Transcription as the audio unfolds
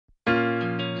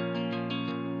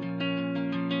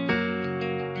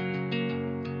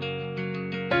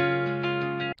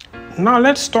now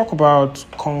let's talk about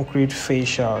concrete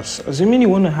fascias. Assuming you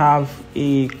want to have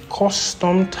a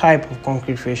custom type of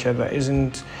concrete fascia that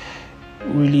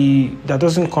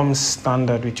doesn't come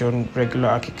standard with your regular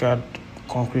Archicad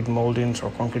concrete moldings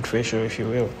or concrete fascia, if you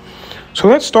will. So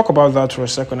let's talk about that for a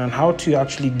second and how to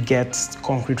actually get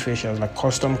concrete fascias, like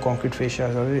custom concrete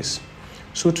fascias as this.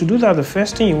 So to do that, the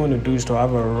first thing you want to do is to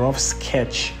have a rough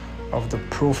sketch of the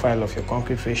profile of your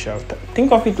concrete fascia.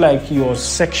 Think of it like your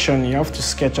section. You have to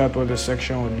sketch out what the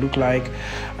section would look like,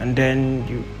 and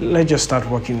then let's just start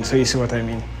working so you see what I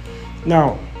mean.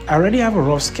 Now, I already have a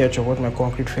rough sketch of what my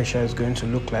concrete fascia is going to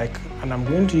look like, and I'm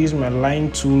going to use my line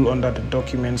tool under the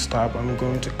Documents tab. I'm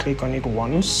going to click on it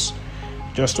once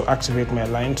just to activate my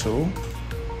line tool.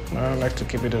 I like to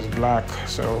keep it as black,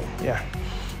 so yeah.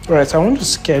 All right, so I want to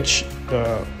sketch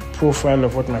the profile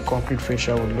of what my concrete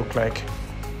fascia would look like.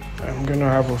 I'm going to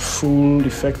have a full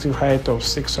effective height of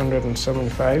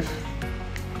 675.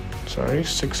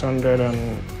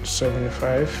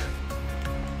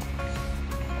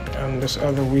 And this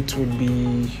other width would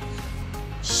be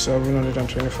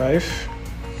 725.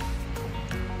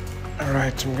 All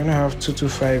right, I'm going to have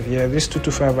 225 here. This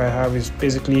 225 I have is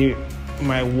basically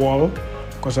my wall,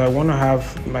 because I want to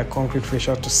have my concrete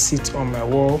fascia to sit on my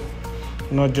wall,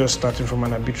 not just starting from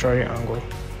an arbitrary angle.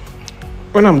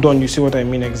 When I'm done, you see what I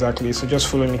mean exactly, so just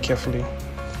follow me carefully.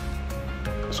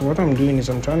 So what I'm doing is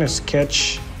I'm trying to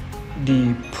sketch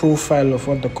the profile of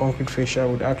what the concrete fascia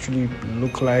would actually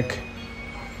look like.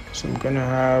 So I'm gonna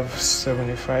have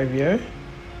 75 here.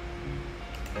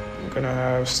 I'm gonna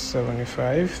have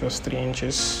 75, that's 3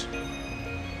 inches.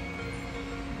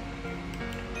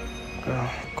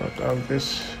 Cut out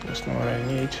this, that's not what I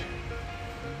need.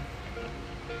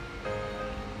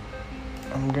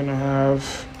 I'm gonna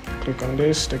have, click on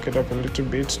this, take it up a little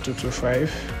bit,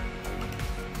 225.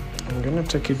 I'm gonna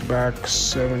take it back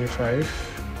 75,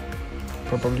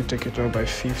 probably take it out by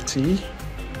 50.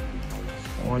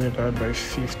 I want it out by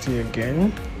 50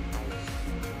 again.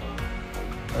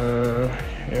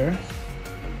 Here.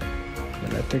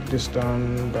 Then I take this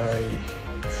down by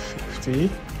 50,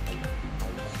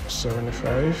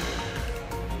 75.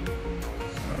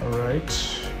 Alright.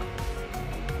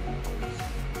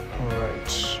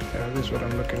 Yeah, this is what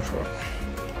I'm looking for.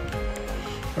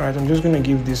 Alright, I'm just going to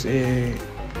give this a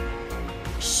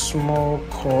small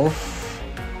curve.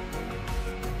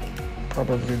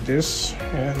 Probably this.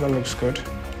 Yeah, that looks good.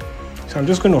 So I'm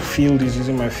just going to fill this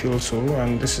using my fill tool,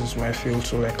 and this is my fill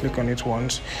tool. I click on it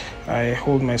once, I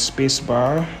hold my space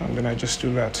bar, and then I just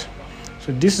do that.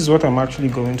 So this is what I'm actually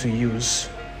going to use.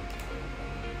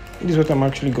 This is what I'm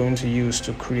actually going to use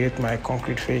to create my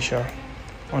concrete fascia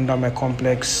under my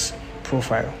complex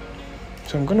profile.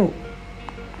 So I'm going to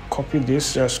copy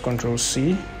this, just Control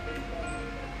C,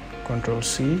 Control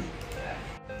C.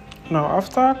 Now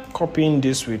after copying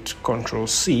this with Control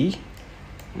C,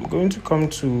 I'm going to come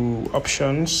to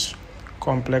Options,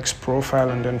 Complex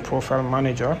Profile, and then Profile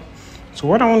Manager. So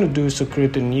what I want to do is to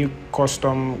create a new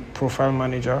custom profile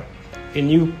manager, a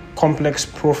new complex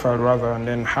profile rather, and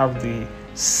then have the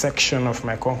section of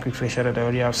my concrete fascia that I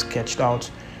already have sketched out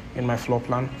in my floor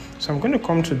plan. So I'm going to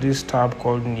come to this tab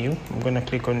called New. I'm going to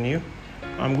click on New.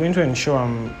 I'm going to ensure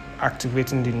I'm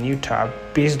activating the new tab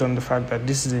based on the fact that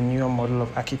this is a newer model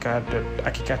of Archicad, the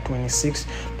Archicad 26.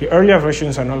 The earlier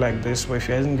versions are not like this, but if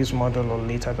you're using this model or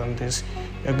later than this,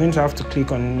 you're going to have to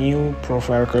click on New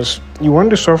Profile, because you want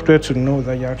the software to know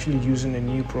that you're actually using a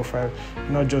new profile,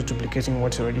 not just duplicating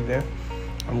what's already there.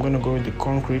 I'm going to go with the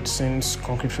concrete, since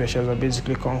concrete fascias are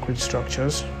basically concrete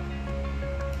structures.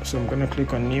 So I'm going to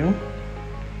click on New.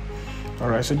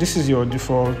 Alright, so this is your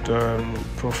default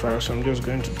profile, so I'm just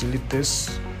going to delete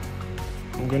this.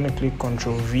 I'm going to click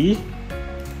Ctrl V,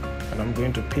 and I'm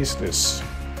going to paste this.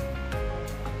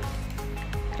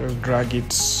 Just drag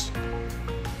it,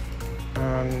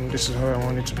 and this is how I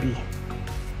want it to be.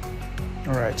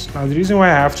 Alright, now the reason why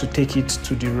I have to take it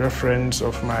to the reference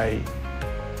of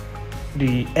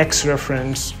the X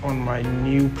reference on my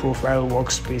new profile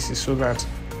workspace is so that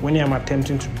when I'm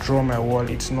attempting to draw my wall,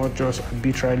 it's not just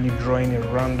arbitrarily drawing a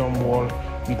random wall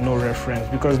with no reference,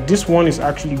 because this one is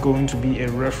actually going to be a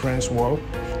reference wall.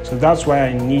 So that's why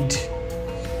I need,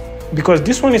 because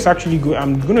this one is actually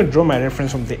I'm going to draw my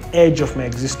reference from the edge of my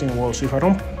existing wall. So if I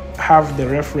don't have the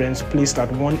reference placed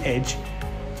at one edge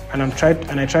and I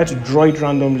try to draw it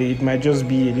randomly, it might just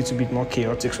be a little bit more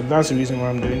chaotic. So that's the reason why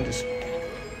I'm doing this.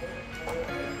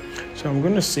 So I'm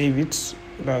going to save it.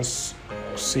 That's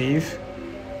save.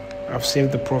 I've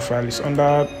saved the profile. It's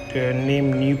under the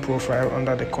name New Profile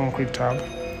under the Concrete tab.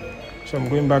 So I'm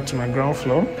going back to my ground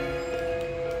floor.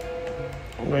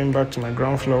 What I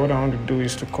want to do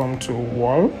is to come to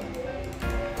Wall,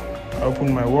 I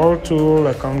open my wall tool,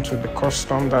 I come to the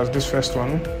custom, that's this first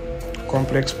one,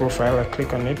 complex profile, I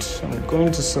click on it. I'm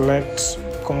going to select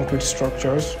concrete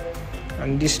structures,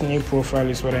 and this new profile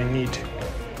is what I need.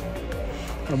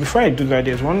 Now before I do that,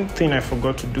 there's one thing I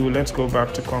forgot to do. Let's go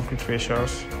back to concrete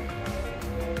facials,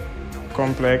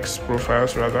 complex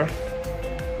profiles rather.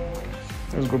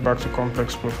 Let's go back to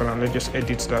complex profile and let's just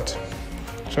edit that.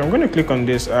 So I'm going to click on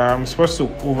this. I'm supposed to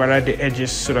override the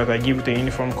edges so that I give it a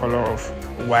uniform color of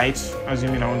white,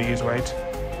 assuming I want to use white.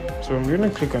 So I'm going to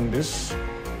click on this.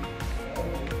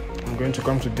 I'm going to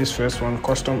come to this first one,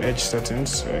 custom edge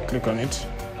settings. Click on it.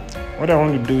 What I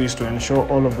want to do is to ensure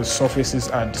all of the surfaces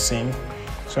are the same.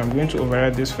 So I'm going to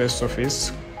override this first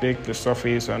surface, take the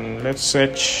surface, and let's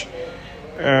search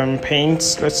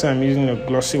paints. Let's say I'm using a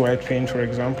glossy white paint, for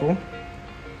example.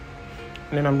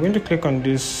 And then I'm going to click on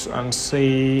this and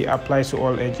say apply to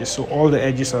all edges. So all the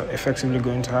edges are effectively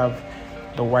going to have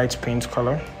the white paint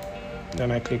color.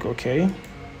 Then I click OK.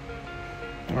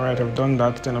 All right, I've done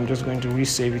that. Then I'm just going to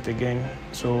resave it again.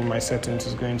 So my settings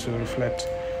is going to reflect.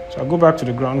 So I'll go back to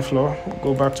the ground floor,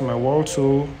 go back to my wall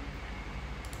tool,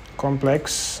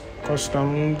 complex,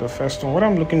 custom, the first one. What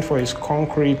I'm looking for is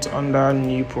concrete under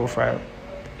new profile.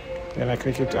 Then I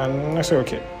click it and I say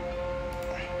OK.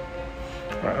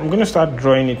 Right, I'm going to start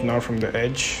drawing it now from the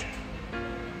edge.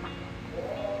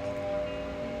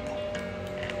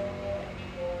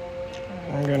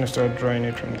 I'm going to start drawing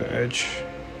it from the edge.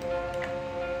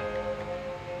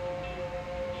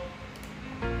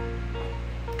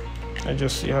 I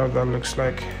just see how that looks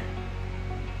like.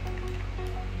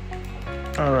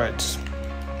 All right,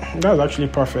 that's actually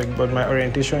perfect, but my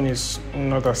orientation is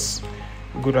not as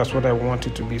good as what I want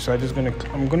it to be. So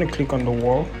I'm going to click on the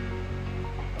wall.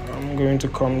 I'm going to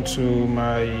come to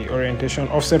my orientation,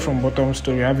 offset from bottom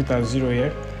story. I have it at 0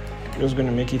 here. I'm just going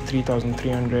to make it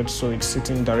 3,300 so it's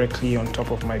sitting directly on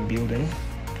top of my building.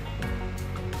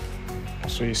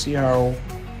 So you see how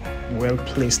well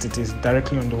placed it is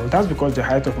directly on the wall. That's because the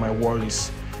height of my wall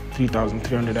is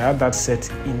 3,300. I had that set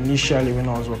initially when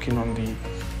I was working on the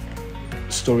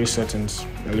story settings,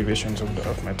 elevations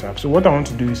of my tab. So what I want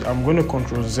to do is I'm going to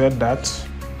Ctrl Z that,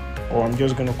 or I'm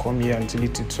just going to come here and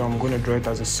delete it. So I'm going to draw it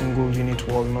as a single unit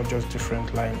wall, not just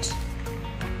different lines.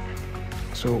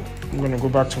 So I'm going to go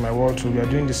back to my wall tool. We are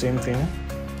doing the same thing,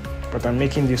 but I'm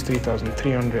making this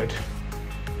 3,300.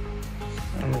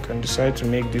 And I can decide to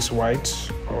make this white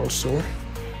also.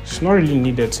 It's not really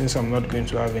needed since I'm not going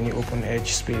to have any open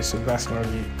edge space, so that's not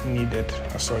really needed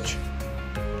as such.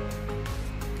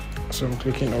 So I'm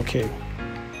clicking OK.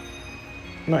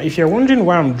 Now if you're wondering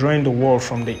why I'm drawing the wall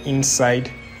from the inside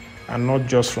and not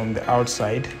just from the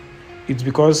outside, it's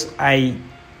because I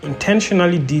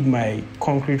intentionally did my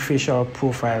concrete facial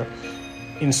profile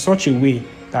in such a way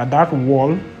that that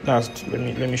wall, let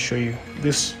me show you,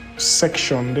 this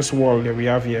section, this wall that we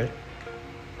have here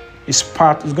is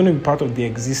going to be part of the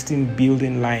existing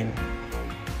building line.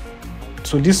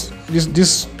 So this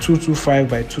 225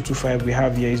 by 225 we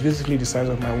have here is basically the size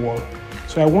of my wall.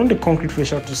 So I want the concrete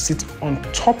fascia to sit on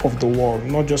top of the wall,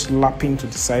 not just lapping to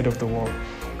the side of the wall.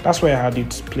 That's why I had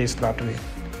it placed that way.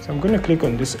 So I'm going to click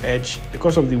on this edge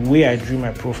because of the way I drew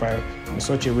my profile in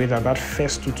such a way that that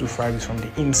first 225 is from the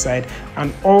inside,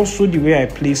 and also the way I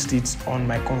placed it on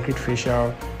my concrete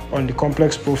facial on the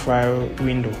complex profile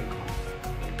window.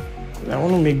 I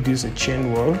want to make this a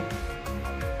chain wall.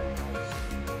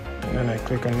 And then I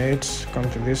click on it, come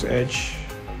to this edge,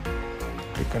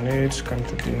 click on it, come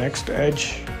to the next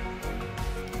edge,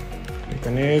 click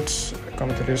on it, come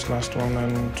to this last one,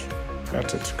 and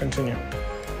that's it. Continue.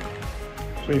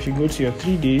 So if you go to your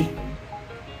 3D,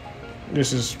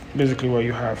 this is basically what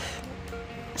you have.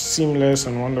 Seamless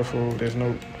and wonderful. There's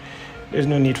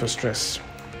no need for stress.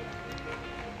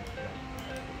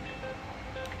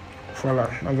 Voila,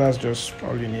 and that's just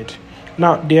all you need.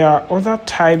 Now there are other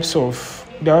types of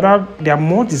there are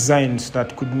more designs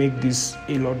that could make this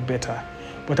a lot better,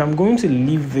 but I'm going to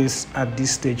leave this at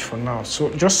this stage for now, so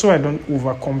just so I don't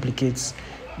overcomplicate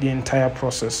the entire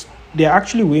process. There are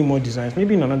actually way more designs.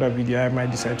 Maybe in another video I might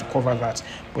decide to cover that,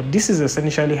 but this is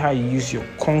essentially how you use your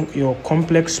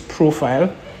complex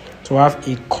profile to have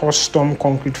a custom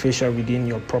concrete fascia within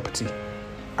your property,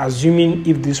 assuming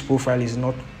if this profile is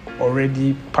not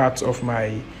already part of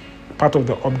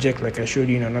the object like I showed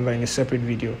you in a separate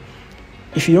video.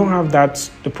 If you don't have that,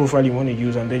 the profile you want to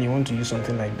use, and then you want to use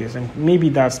something like this, and maybe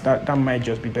that might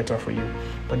just be better for you.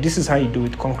 But this is how you do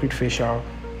it: concrete facial,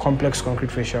 complex concrete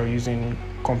facial using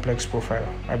complex profile.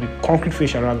 Concrete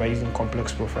facial rather using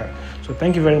complex profile. So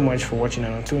thank you very much for watching,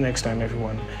 and until next time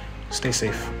everyone, stay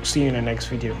safe. See you in the next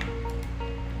video.